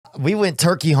we went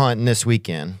turkey hunting this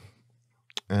weekend,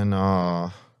 and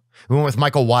we went with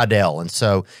Michael Waddell. And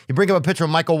so you bring up a picture of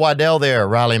Michael Waddell there,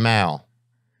 Riley Mao.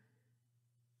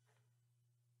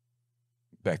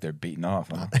 Back there beating off,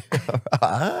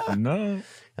 huh? No.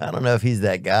 I don't know if he's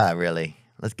that guy, really.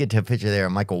 Let's get to a picture there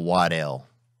of Michael Waddell.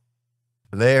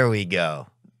 There we go.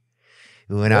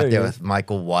 We went out there with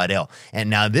Michael Waddell. And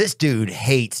now this dude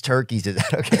hates turkeys. Is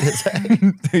that okay to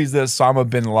say? He's the Osama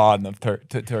bin Laden of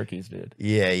turkeys, dude.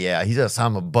 Yeah. He's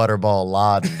Osama Butterball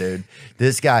Laden, dude.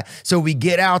 This guy. So we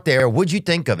get out there. What'd you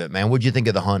think of it, man? What'd you think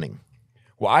of the hunting?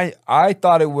 Well, I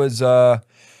thought it was... I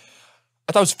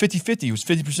thought it was 50-50. It was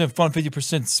 50% fun,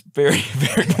 50% very,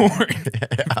 very boring.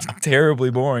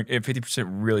 Terribly boring, and 50%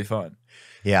 really fun.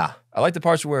 Yeah. I like the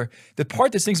parts where... The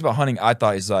part that stinks about hunting, I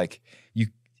thought, is like...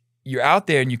 You're out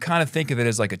there and you kind of think of it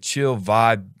as like a chill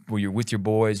vibe where you're with your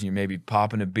boys and you're maybe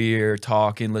popping a beer,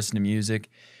 talking, listening to music,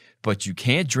 but you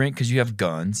can't drink because you have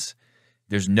guns.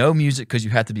 There's no music because you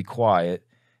have to be quiet.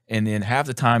 And then half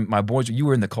the time, my boys, you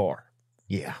were in the car.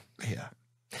 Yeah. Yeah.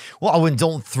 Well, I wouldn't,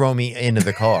 don't throw me into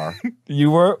the car. You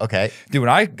were? Okay. Dude,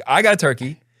 when I got a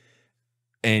turkey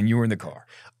and you were in the car.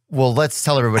 Well, let's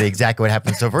tell everybody exactly what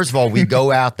happened. So first of all, we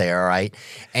go out there, right?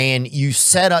 And you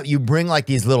set up, you bring like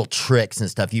these little tricks and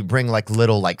stuff. You bring like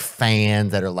little like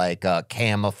fans that are like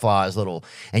camouflage little,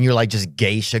 and you're like just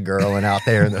geisha girling out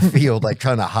there in the field, like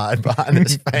trying to hide behind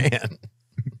this fan.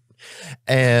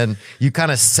 And you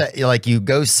kind of set, like you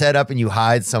go set up and you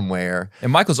hide somewhere.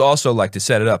 And Michael's also like to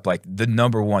set it up like the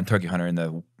 #1 turkey hunter in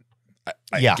the,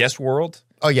 I guess, world.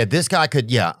 Oh, yeah, this guy could,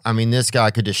 this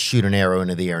guy could just shoot an arrow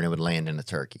into the air and it would land in a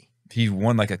turkey. He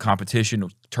won like a competition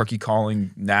of turkey calling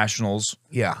nationals.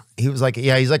 Yeah, he was like,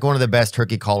 he's like one of the best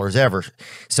turkey callers ever.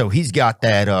 So he's got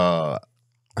that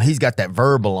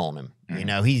verbal on him. You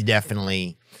know, he's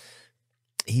definitely,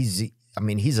 he's like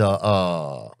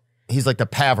the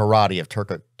Pavarotti of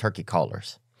turkey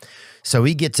callers. So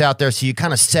he gets out there, so you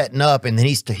kind of setting up, and then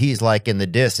he's like in the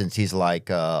distance, he's like,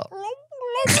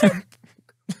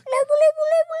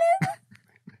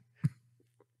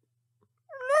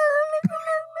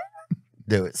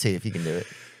 do it. See if you can do it.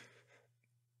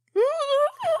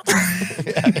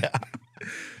 Yeah.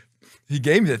 He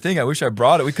gave me the thing. I wish I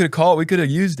brought it. We could have called. We could have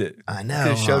used it. I know.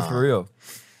 Could have showed for real.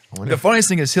 The funniest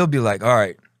thing is he'll be like, "All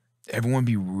right, everyone,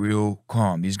 be real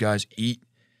calm. These guys eat.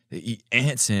 They eat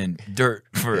ants and dirt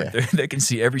they can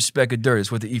see every speck of dirt.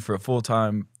 It's what they eat for a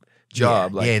full-time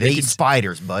job. Yeah, they eat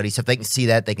spiders, buddy. So if they can see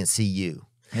that, they can see you."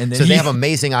 And then so they have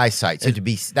amazing eyesight. So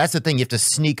that's the thing, you have to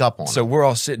sneak up on them. So we're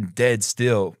all sitting dead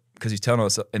still because he's telling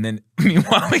us, and then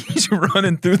meanwhile he's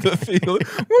running through the field.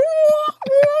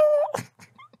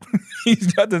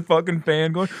 He's got the fucking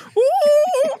fan going.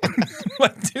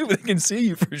 Like, dude, they can see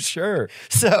you for sure.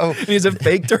 So and he's a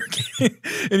fake turkey,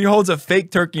 and he holds a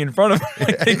fake turkey in front of him.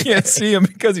 Like, they can't see him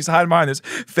because he's hiding behind this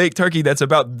fake turkey that's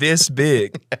about this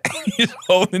big. He's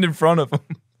holding it in front of him.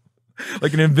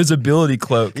 Like an invisibility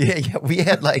cloak. Yeah. We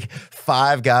had like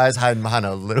 5 guys hiding behind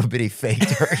a little bitty fake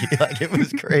turkey. Like, it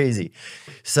was crazy.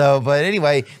 So, but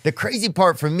anyway, the crazy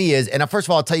part for me is, and first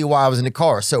of all, I'll tell you why I was in the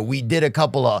car. So we did a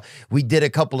couple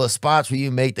of spots where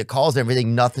you make the calls and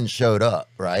everything. Nothing showed up,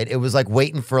 right? It was like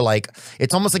waiting for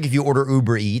it's almost like if you order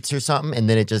Uber Eats or something and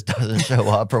then it just doesn't show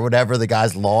up or whatever, the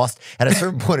guy's lost. At a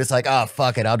certain point, it's like, oh,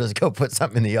 fuck it, I'll just go put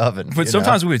something in the oven. But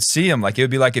sometimes we would see him. Like, it would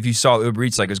be like if you saw Uber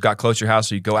Eats, like it got close to your house,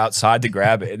 so you go outside to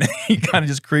grab it, and he kind of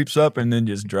just creeps up and then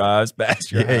just drives past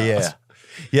your house.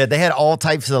 Yeah, they had all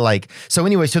types of so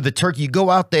anyway, so the turkey, you go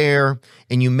out there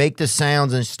and you make the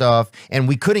sounds and stuff, and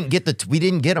we couldn't get we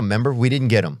didn't get them, remember? We didn't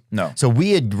get them. No. So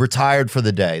we had retired for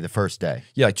the day, the first day.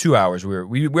 Yeah, like 2 hours.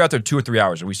 We were out there 2 or 3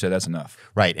 hours, and we said that's enough.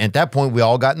 Right, and at that point, we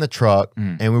all got in the truck,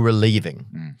 and we were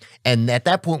leaving. And at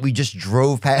that point, we just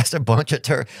drove past a bunch of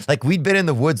turkeys. Like, we'd been in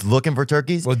the woods looking for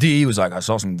turkeys. Well, DE was like, I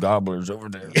saw some gobblers over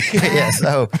there. Yeah,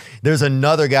 so there's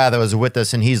another guy that was with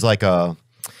us, and he's like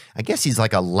I guess he's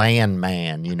like a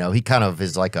landman, you know. He kind of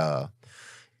is like a,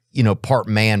 part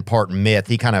man, part myth.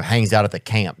 He kind of hangs out at the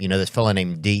camp. This fella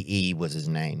named DE was his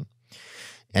name.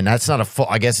 And that's not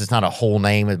I guess it's not a whole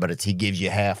name, but he gives you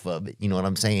half of it. You know what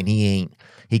I'm saying? He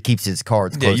keeps his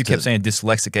cards close. Yeah, you kept saying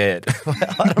dyslexic Ed. Well,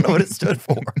 I don't know what it stood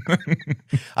for.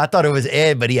 I thought it was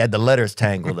Ed, but he had the letters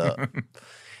tangled up.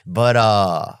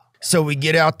 But, so we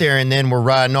get out there and then we're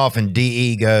riding off and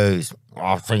DE goes,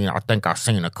 I think I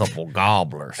seen a couple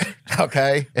gobblers.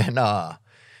 Okay. And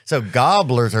so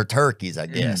gobblers are turkeys, I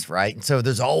guess, right? And so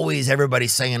there's always everybody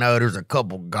saying, oh, there's a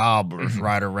couple gobblers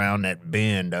right around that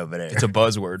bend over there. It's a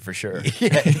buzzword for sure.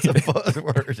 Yeah, it's a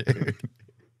buzzword, dude.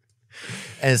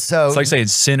 And so It's like saying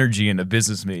synergy in a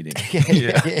business meeting.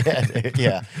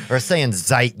 yeah. Or saying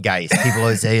zeitgeist. People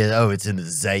always say, oh, it's in the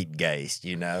zeitgeist,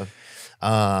 you know?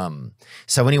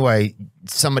 So anyway,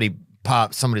 somebody's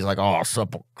like, oh, I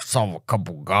saw a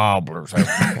couple gobblers out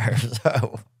there.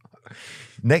 So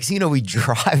next thing you know, we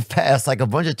drive past like a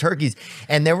bunch of turkeys,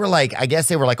 and they were like, I guess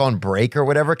they were like on break or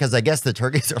whatever, because I guess the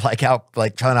turkeys are like out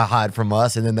like trying to hide from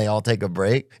us, and then they all take a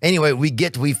break. Anyway, we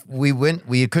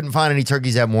couldn't find any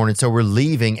turkeys that morning, so we're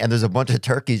leaving, and there's a bunch of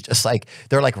turkeys just like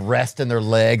they're like resting their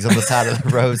legs on the side of the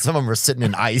road. Some of them are sitting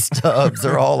in ice tubs.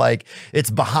 They're all like,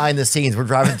 it's behind the scenes. We're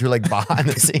driving through like behind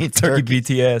the scenes Turkey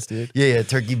BTS, dude. Yeah,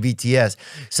 turkey BTS.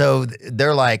 So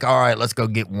they're like, all right, let's go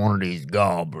get one of these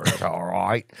gobblers. All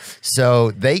right.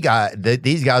 So these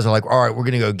guys are like, all right, we're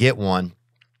going to go get one.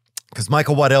 Because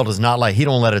Michael Waddell does not like, he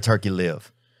don't let a turkey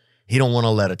live. He don't want to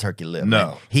let a turkey live. No.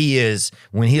 Man. He is,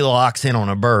 when he locks in on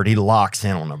a bird, he locks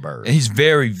in on a bird. And he's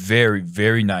very, very,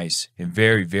 very nice and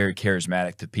very, very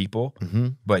charismatic to people.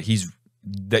 But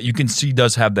that you can see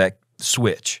does have that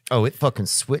switch. Oh, it fucking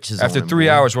switches After on him, 3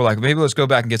 man. hours, we're like, maybe let's go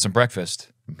back and get some breakfast.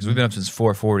 Because we've been up since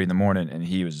 4:40 in the morning, and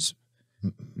he was,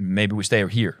 maybe we stay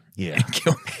here. Yeah. And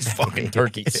kill these fucking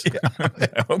turkeys.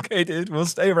 Okay, dude, we'll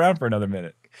stay around for another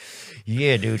minute.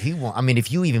 Yeah, dude. I mean,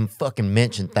 if you even fucking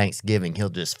mention Thanksgiving, he'll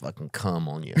just fucking come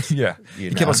on you. Yeah. You He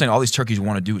kept know? on saying all these turkeys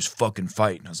want to do is fucking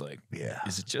fight. And I was like, Yeah.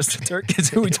 Is it just the turkeys?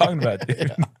 Who are we talking about,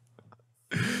 dude?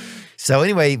 So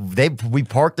anyway, we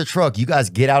parked the truck. You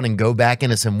guys get out and go back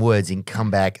into some woods and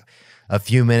come back a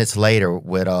few minutes later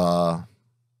with well,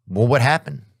 what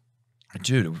happened?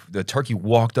 Dude, the turkey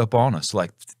walked up on us.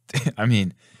 Like, I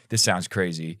mean, this sounds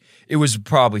crazy. It was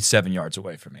probably 7 yards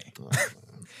away from me.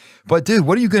 But dude,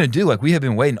 what are you going to do? Like, we have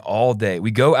been waiting all day.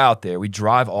 We go out there. We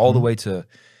drive all the way to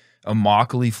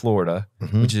Immokalee, Florida,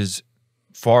 which is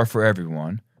far for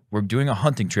everyone. We're doing a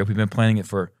hunting trip. We've been planning it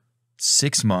for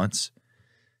 6 months.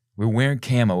 We're wearing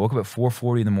camo. Woke up at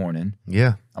 4:40 in the morning.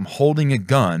 Yeah. I'm holding a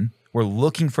gun. We're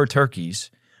looking for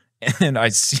turkeys. And I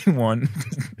see one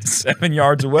 7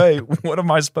 yards away. What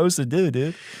am I supposed to do,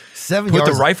 dude? 7 Put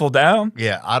yards. the rifle down?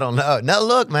 Yeah, I don't know. Now,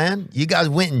 look, man, you guys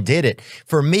went and did it.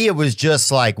 For me, it was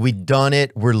just like, we'd done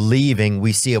it. We're leaving.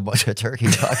 We see a bunch of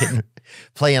turkeys fucking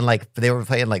playing like, they were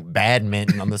playing like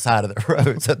badminton on the side of the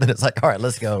road. So then it's like, all right,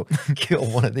 let's go kill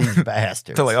one of these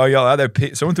bastards. They're like, oh, y'all out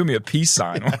there. Someone threw me a peace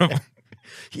sign.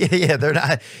 Yeah, they're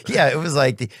not. Yeah, it was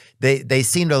like they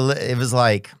seemed to. It was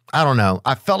like, I don't know.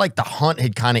 I felt like the hunt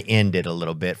had kind of ended a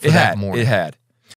little bit for that morning. It had.